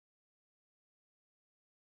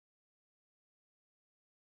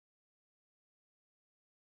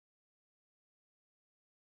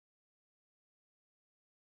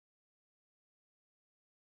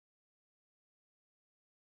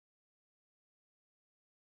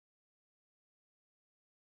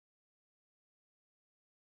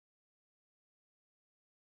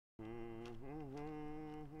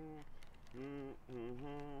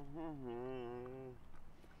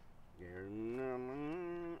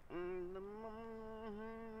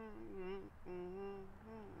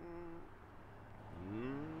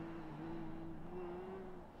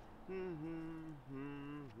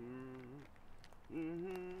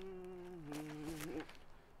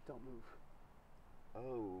Don't move.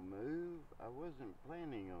 Oh, move? I wasn't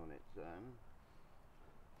planning on it, son.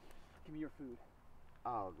 Give me your food.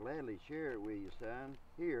 I'll gladly share it with you, son.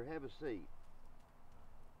 Here, have a seat.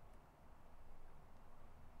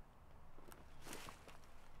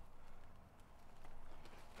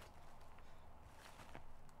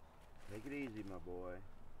 Take it easy, my boy.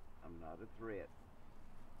 I'm not a threat,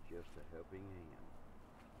 just a helping hand.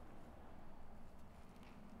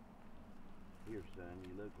 Here, son,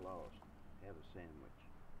 you look lost. Have a sandwich.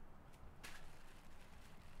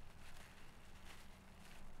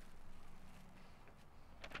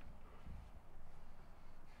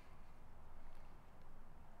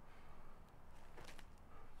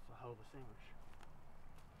 It's a hell of a sandwich.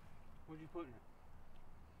 What'd you put in it?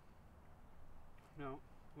 No,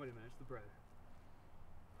 wait a minute, it's the bread.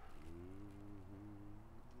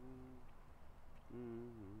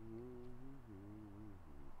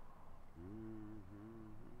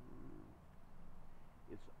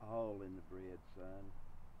 It's all in the bread, son.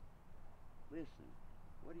 Listen,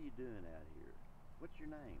 what are you doing out here? What's your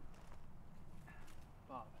name?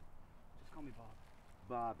 Bob. Just call me Bob.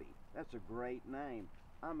 Bobby. That's a great name.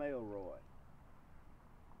 I'm Elroy.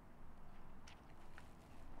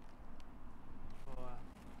 Well,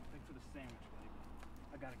 thanks for the sandwich, buddy.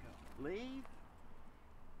 I gotta go. Leave?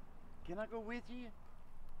 Can I go with you?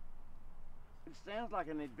 It sounds like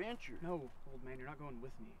an adventure. No, old man, you're not going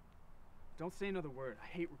with me. Don't say another word. I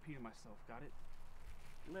hate repeating myself, got it?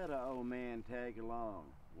 Let an old man tag along,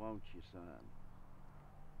 won't you, son?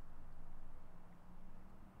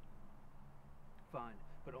 Fine,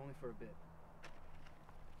 but only for a bit.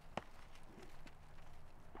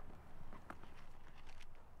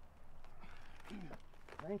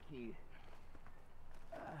 Thank you.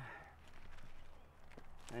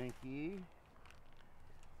 Thank you.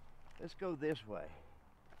 Let's go this way.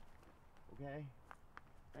 Okay?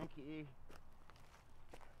 Thank you.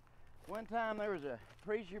 One time there was a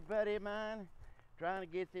preacher buddy of mine trying to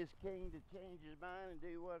get this king to change his mind and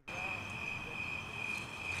do what's right.